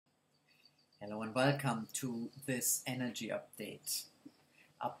Hello and welcome to this energy update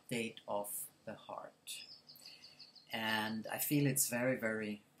of the heart. And I feel it's very,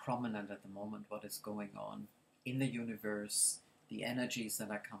 very prominent at the moment what is going on in the universe, the energies that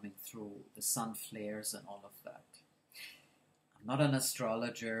are coming through, the sun flares and all of that. I'm not an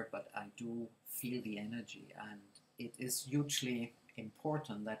astrologer, but I do feel the energy, and it is hugely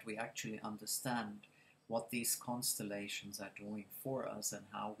important that we actually understand what these constellations are doing for us and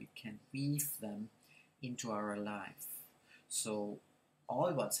how we can weave them into our life. So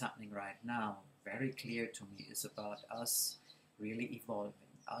all what's happening right now, very clear to me, is about us really evolving,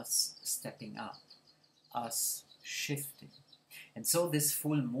 us stepping up, us shifting. And so this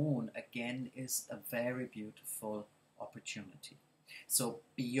full moon again is a very beautiful opportunity. So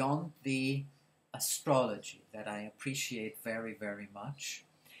beyond the astrology that I appreciate very, very much,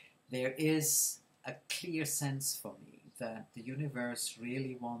 there is a clear sense for me that the universe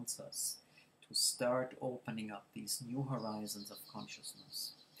really wants us to start opening up these new horizons of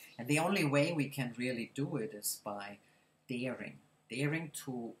consciousness. And the only way we can really do it is by daring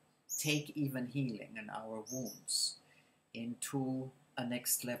to take even healing in our wounds into a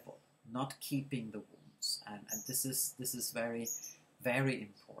next level, not keeping the wounds. And this is very, very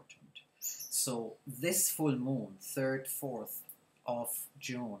important. So this full moon, 3rd, 4th of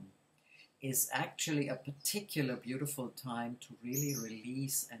June, is actually a particular beautiful time to really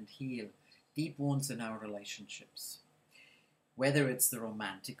release and heal deep wounds in our relationships. Whether it's the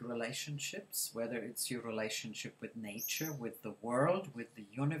romantic relationships, whether it's your relationship with nature, with the world, with the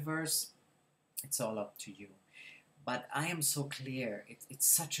universe, it's all up to you. But I am so clear, it's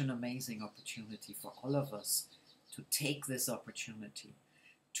such an amazing opportunity for all of us to take this opportunity,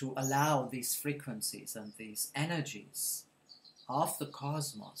 to allow these frequencies and these energies of the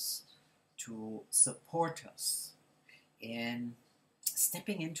cosmos to support us in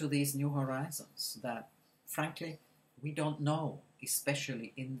stepping into these new horizons that, frankly, we don't know,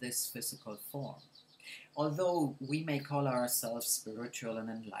 especially in this physical form. Although we may call ourselves spiritual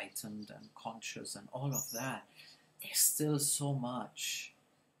and enlightened and conscious and all of that, there's still so much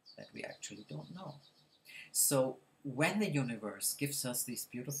that we actually don't know. So when the universe gives us these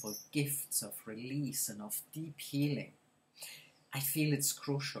beautiful gifts of release and of deep healing, I feel it's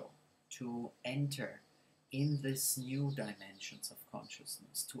crucial to enter in this new dimensions of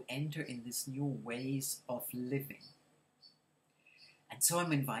consciousness, to enter in these new ways of living. And so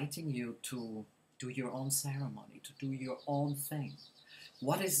I'm inviting you to do your own ceremony, to do your own thing.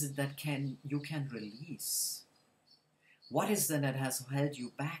 What is it that you can release? What is it that has held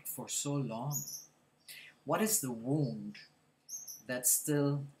you back for so long? What is the wound that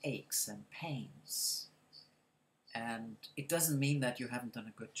still aches and pains? And it doesn't mean that you haven't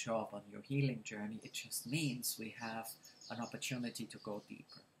done a good job on your healing journey. It just means we have an opportunity to go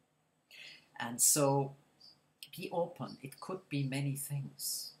deeper. And so be open. It could be many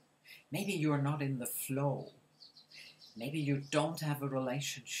things. Maybe you're not in the flow. Maybe you don't have a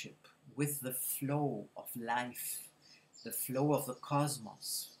relationship with the flow of life, the flow of the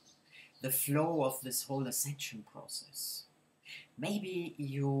cosmos, the flow of this whole ascension process. Maybe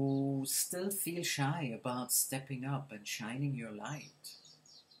you still feel shy about stepping up and shining your light.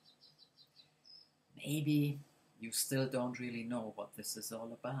 Maybe you still don't really know what this is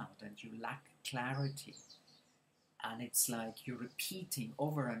all about and you lack clarity. And it's like you're repeating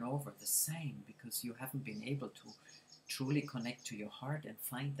over and over the same because you haven't been able to truly connect to your heart and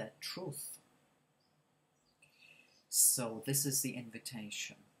find that truth. So this is the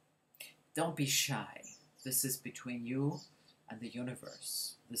invitation. Don't be shy. This is between you and the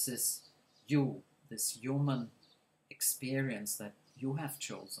universe. This is you, this human experience that you have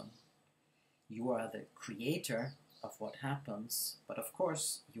chosen. You are the creator of what happens, but of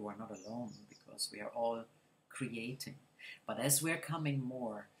course you are not alone because we are all creating. But as we're coming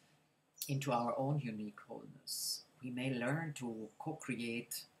more into our own unique wholeness, we may learn to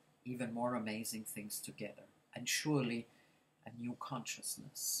co-create even more amazing things together, and surely a new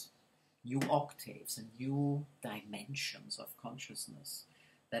consciousness, new octaves and new dimensions of consciousness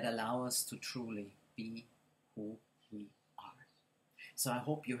that allow us to truly be who we are. So I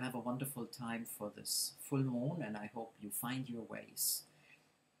hope you have a wonderful time for this full moon, and I hope you find your ways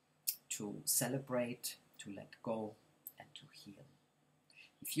to celebrate, to let go, and to heal.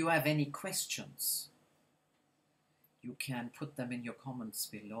 If you have any questions, you can put them in your comments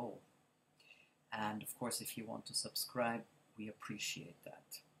below. And of course, if you want to subscribe, we appreciate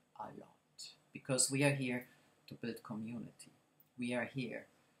that a lot, because we are here to build community. We are here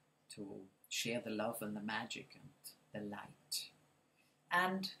to share the love and the magic and the light.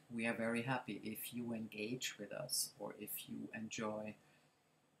 And we are very happy if you engage with us or if you enjoy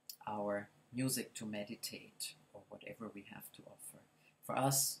our music to meditate, or whatever we have to offer. For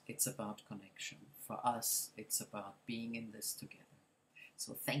us, it's about connection. For us, it's about being in this together.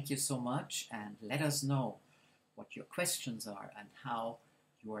 So thank you so much, and let us know what your questions are and how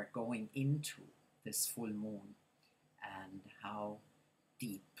you are going into this full moon and how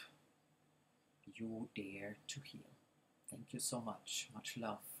deep you dare to heal. Thank you so much. Much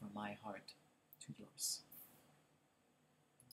love from my heart to yours.